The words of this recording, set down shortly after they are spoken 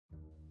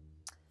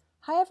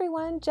Hi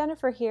everyone,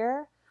 Jennifer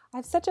here. I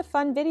have such a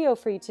fun video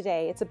for you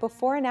today. It's a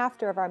before and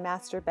after of our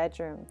master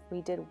bedroom.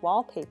 We did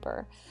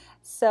wallpaper.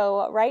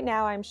 So right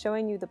now I'm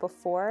showing you the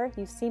before.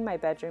 You've seen my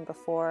bedroom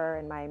before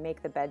in my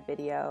Make the Bed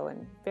video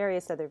and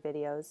various other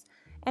videos.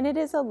 And it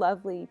is a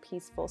lovely,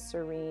 peaceful,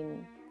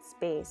 serene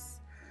space.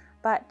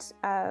 But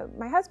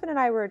my husband and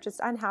I were just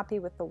unhappy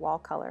with the wall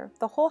color.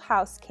 The whole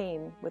house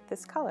came with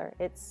this color.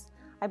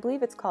 I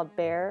believe it's called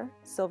Bare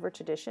Silver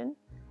Tradition.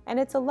 And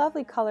it's a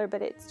lovely color,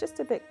 but it's just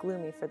a bit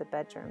gloomy for the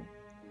bedroom.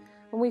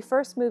 When we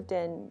first moved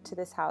into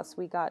this house,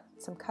 we got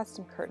some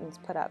custom curtains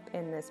put up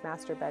in this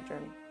master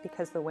bedroom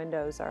because the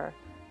windows are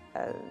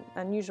an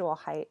unusual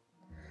height.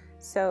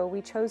 So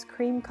we chose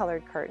cream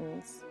colored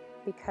curtains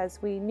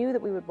because we knew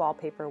that we would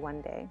wallpaper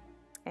one day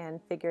and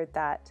figured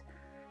that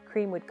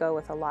cream would go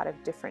with a lot of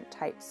different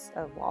types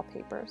of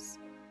wallpapers.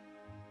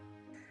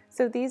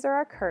 So these are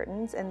our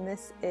curtains, and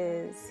this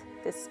is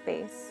this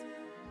space.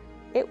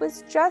 It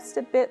was just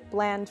a bit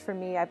bland for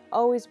me. I've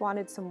always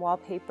wanted some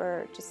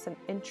wallpaper, just some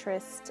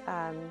interest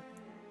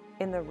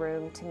in the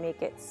room to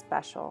make it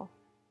special.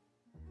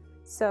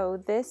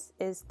 So this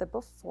is the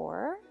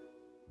before.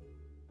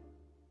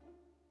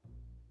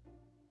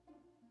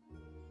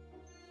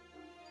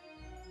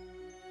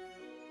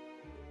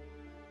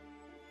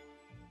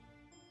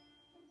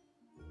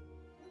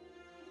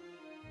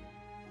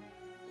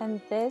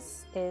 And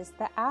this is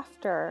the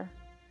after.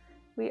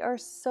 We are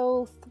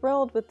so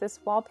thrilled with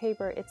this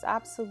wallpaper. It's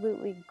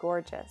absolutely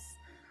gorgeous.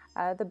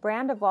 The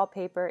brand of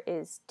wallpaper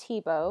is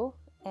Thibaut,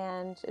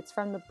 and it's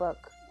from the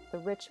book, the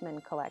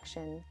Richmond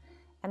collection.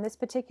 And this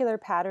particular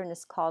pattern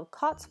is called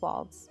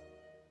Cotswolds,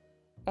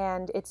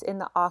 and it's in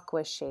the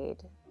aqua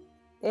shade.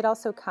 It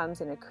also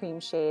comes in a cream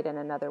shade and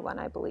another one,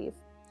 I believe.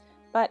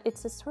 But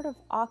it's a sort of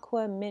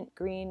aqua mint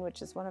green,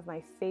 which is one of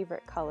my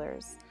favorite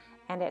colors.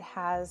 And it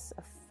has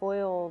a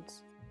foiled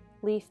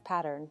leaf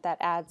pattern that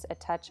adds a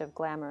touch of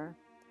glamour.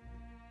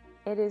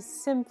 It is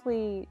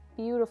simply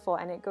beautiful,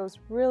 and it goes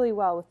really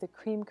well with the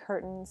cream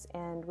curtains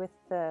and with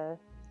the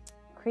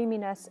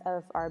creaminess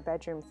of our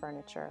bedroom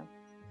furniture.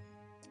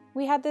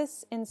 We had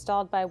this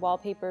installed by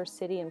Wallpaper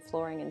City and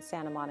Flooring in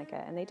Santa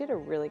Monica, and they did a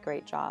really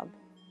great job.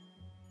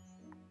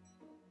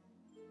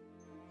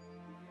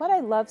 What I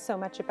love so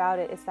much about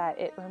it is that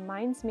it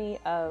reminds me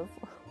of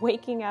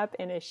waking up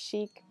in a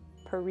chic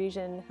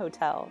Parisian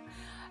hotel.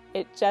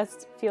 It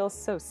just feels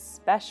so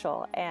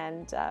special,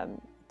 and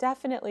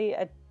definitely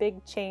a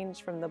big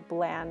change from the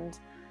bland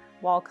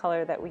wall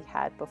color that we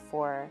had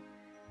before.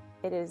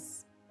 It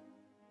is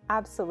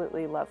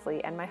absolutely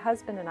lovely, and my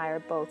husband and I are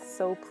both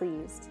so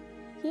pleased.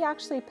 He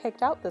actually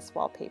picked out this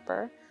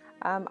wallpaper.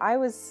 I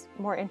was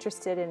more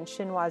interested in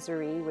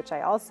chinoiserie, which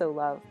I also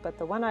love, but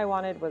the one I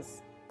wanted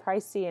was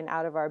pricey and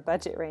out of our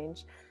budget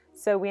range.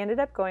 So we ended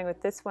up going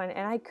with this one,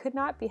 and I could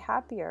not be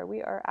happier.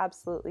 We are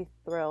absolutely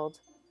thrilled.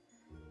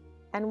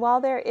 And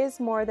while there is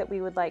more that we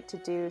would like to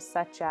do,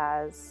 such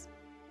as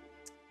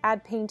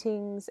add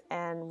paintings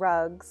and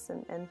rugs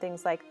and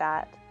things like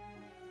that,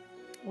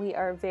 we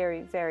are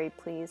very, very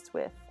pleased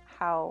with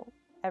how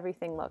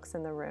everything looks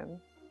in the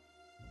room.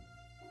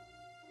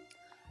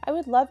 I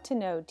would love to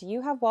know, do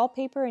you have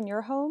wallpaper in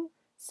your home?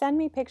 Send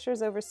me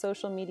pictures over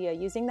social media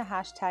using the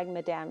hashtag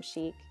Madame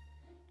Chic.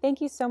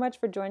 Thank you so much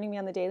for joining me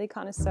on the Daily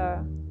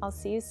Connoisseur. I'll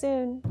see you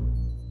soon.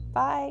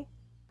 Bye.